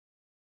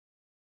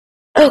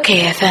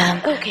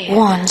okayfm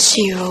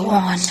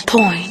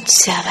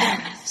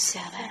 101.7.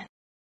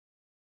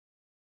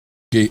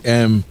 Okay,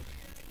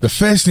 the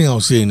first thing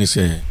I'll say is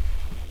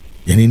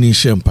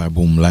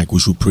like we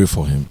should pray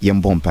for him.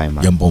 Man.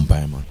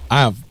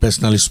 I have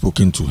personally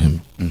spoken to him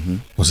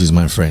because he's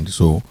my friend.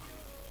 So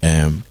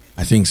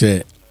I think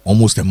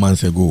almost a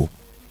month ago,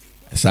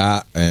 I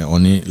saw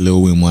only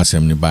Leo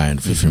Wimasem by and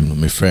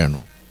my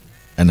friend.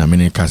 And I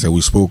mean,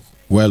 we spoke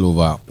well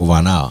over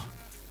an hour.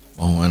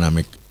 And I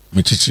make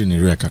me teaching in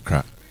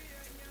Rekakra.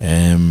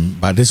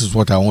 But this is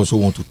what I also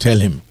want to tell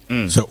him.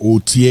 So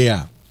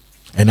OTA.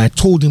 And I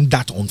told him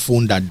that on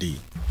phone that day.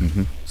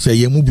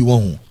 Say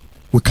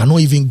we cannot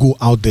even go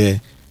out there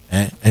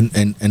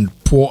and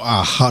pour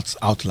our hearts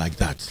out like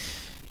that.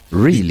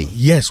 Really?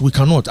 Yes, we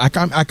cannot. I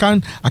can't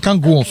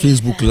go on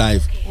Facebook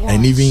Live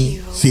and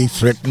even say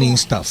threatening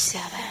stuff.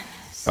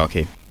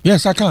 Okay.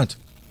 Yes, I can't.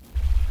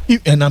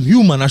 And I'm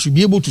human, I should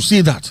be able to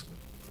say that.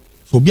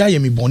 So be I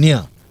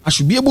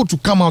should be able to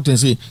come out and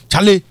say,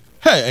 Charlie,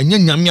 hey, and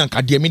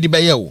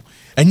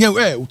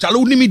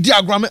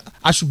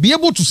I should be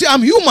able to say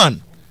I'm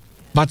human.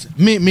 But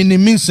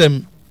means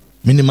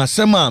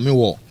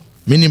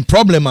meaning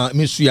problem na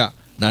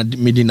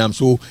medinam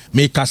so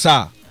me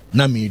kasa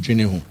na me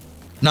dwene ho.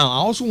 Now I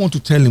also want to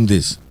tell him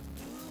this.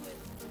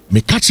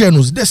 Me catch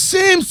knows the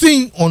same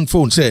thing on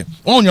phone say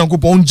on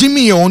yankopon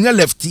Jimmy on your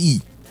lefty.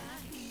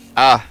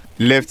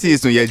 Lefty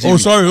is on your Jimmy. Oh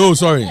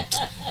sorry.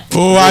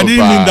 Oh, I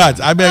didn't mean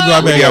that. I beg.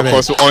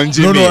 On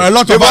Jimmy. No, a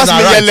lot of us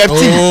are right.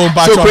 Lefty. So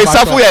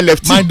Safu is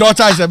lefty. My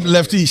daughter is a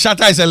lefty.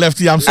 Shatta is a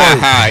lefty. I'm sorry.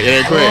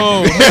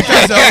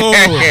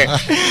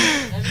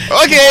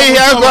 Okay,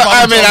 here go.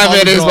 I mean,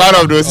 it's one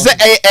of those.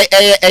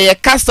 A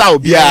casa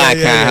be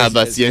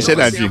but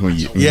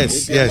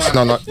yes.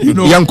 No. You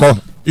know,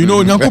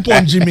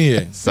 Nyankopon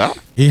Jimmy. Sir?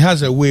 He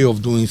has a way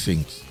of doing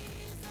things.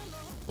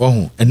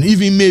 And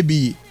even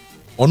maybe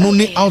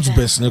only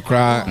outburst ne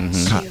cry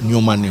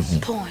new money.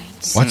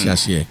 What you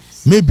say?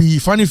 Maybe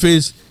funny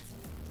face.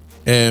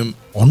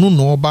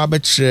 No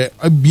barbetre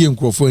be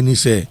nkrofo any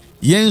say.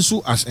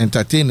 Yensu as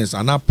entertainers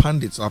and our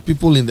pundits are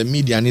people in the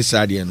media and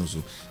inside and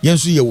also.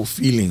 Yensu your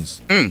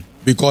feelings.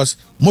 Because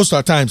most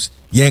of the times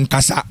yen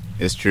kasa.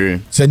 It's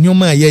true. Say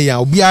nyoma yeah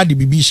obi adi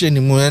bibi she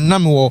ni mo na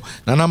me wo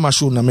na ma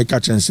show na me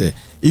catch and say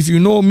if you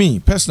know me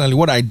personally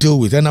what I deal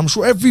with and I'm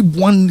sure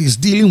everyone is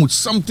dealing with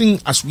something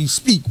as we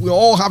speak. We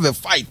all have a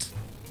fight.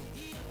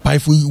 But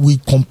if we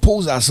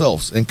compose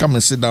ourselves and come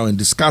and sit down and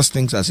discuss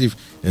things as if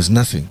there's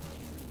nothing.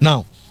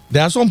 Now,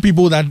 there are some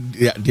people that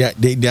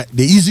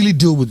they easily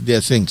deal with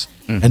their things.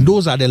 And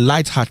those are the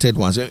light-hearted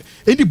ones.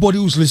 Anybody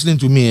who's listening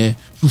to me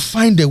to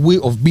find a way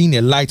of being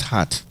a light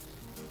heart.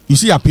 You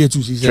see, appear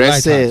to see a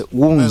light heart.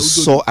 Won't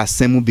so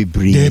assemble be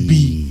brave. There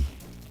be.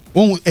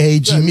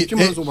 Jimmy,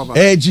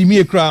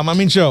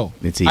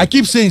 I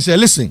keep saying, say,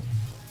 listen,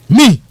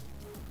 me,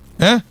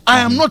 I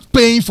am not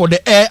paying for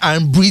the air I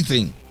am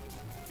breathing.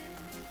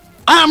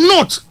 I am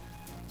not.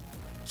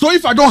 So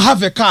if I don't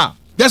have a car,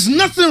 there's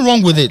nothing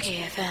wrong with it.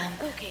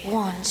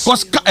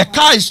 Because a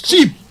car is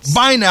cheap.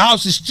 Buying a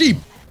house is cheap.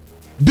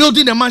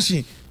 Building a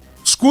machine,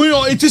 screwing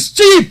on it is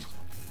cheap.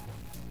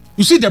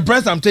 You see the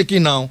breath I'm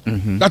taking now,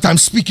 that I'm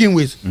speaking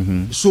with,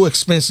 is so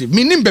expensive.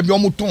 Minim baby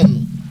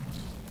omuton.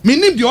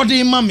 Minim the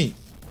other mommy.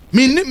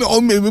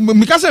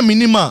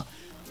 Minima.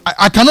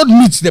 I cannot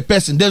meet the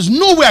person. There's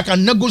no way I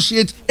can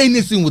negotiate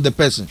anything with the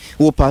person.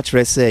 If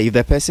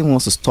the person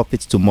wants to stop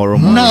it tomorrow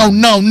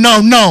morning.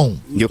 Now.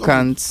 You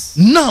can't.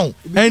 Now.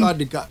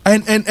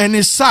 And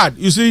it's sad.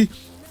 You see,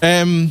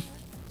 the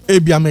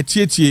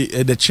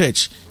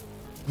church.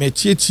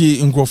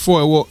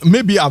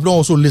 Maybe I've not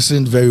also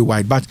listened very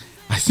wide, but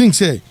I think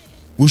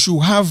we should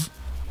have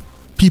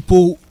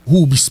people who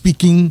will be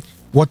speaking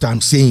what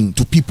I'm saying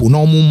to people.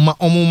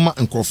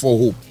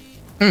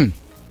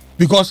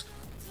 Because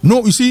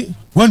no, you see,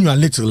 when you are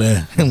little,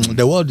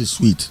 the world is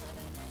sweet.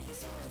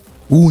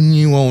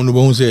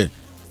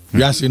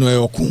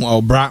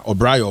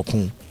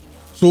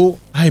 So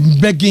I'm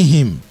begging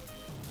him.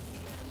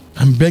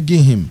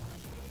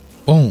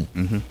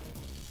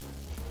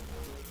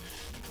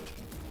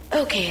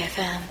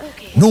 okayfm.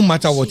 No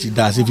matter what he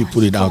does, if he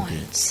put it out there,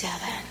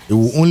 it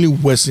will only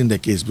worsen the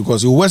case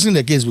because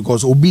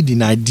Obi did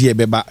not idea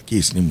beba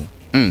case anymore.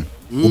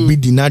 Obi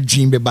did not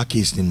dream beba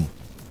case anymore.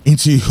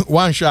 Into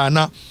one shot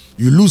now,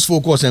 you lose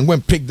focus and go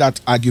and pick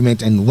that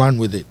argument and run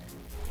with it.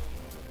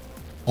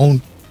 On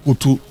go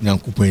to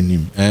Nyankopon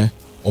nim,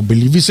 or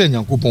believe it say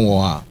Nyankopon wo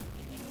ha.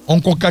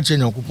 On ko catch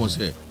Nyankopon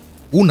say,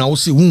 una o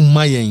see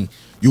mayen,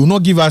 you will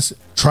not give us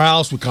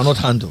trials we cannot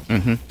handle.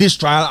 This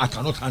trial I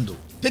cannot handle.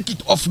 Take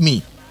it off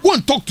me. Go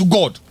and talk to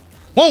God.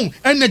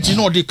 Energy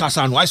no dey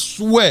kasano. I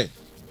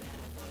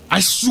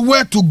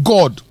swear to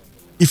God,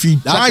 if he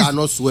that tries,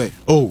 cannot swear.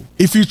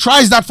 If he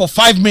tries that for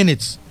 5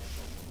 minutes,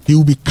 he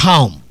will be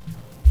calm.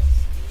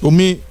 So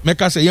me,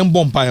 make us say young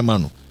bompa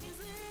man.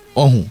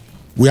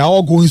 We are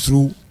all going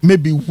through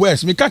maybe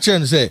worse. Me catch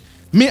and say,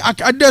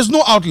 there's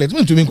no outlet.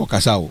 Me to me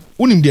kokasao.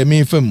 Unim de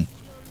me fem.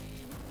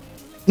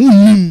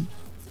 And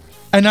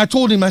I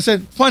told him, I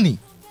said, funny.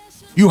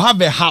 you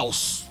have a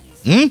house,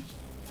 a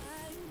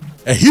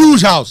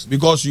huge house,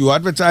 because you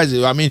advertise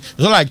it. I mean, it's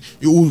not like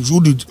you would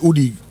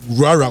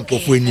run for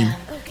him.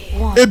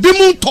 A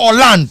bimun to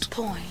land,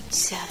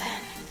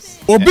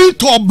 0.7. obi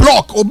to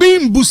block, obi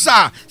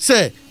mbusa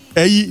say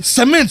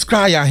cement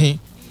cry ahin.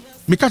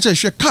 Me catch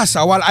a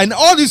casa while and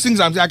all these things.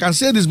 I can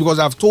say this because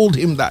I've told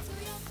him that.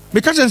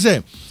 Me catch and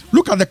say,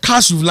 look at the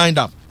cars you've lined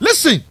up.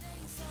 Listen,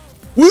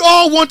 we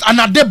all want an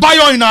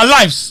Adebayo in our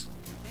lives.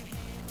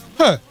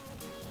 Hey,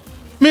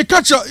 me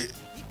catch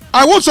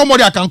I want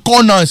somebody I can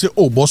call now and say,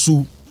 oh,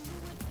 bossu,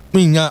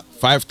 me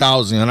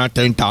 5,000 and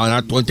 10,000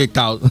 and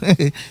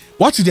 20,000.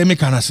 What did they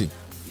make and say?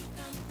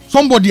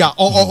 Somebody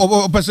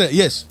or person,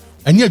 yes,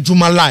 and yet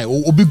Jumalai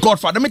or be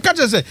Godfather. Me catch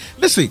and say,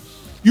 listen,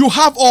 you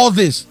have all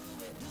this.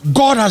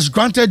 God has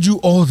granted you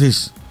all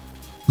this.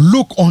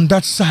 Look on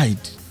that side.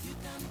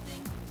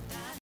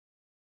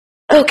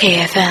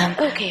 OKFM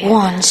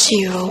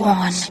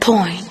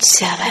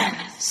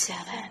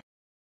 101.7.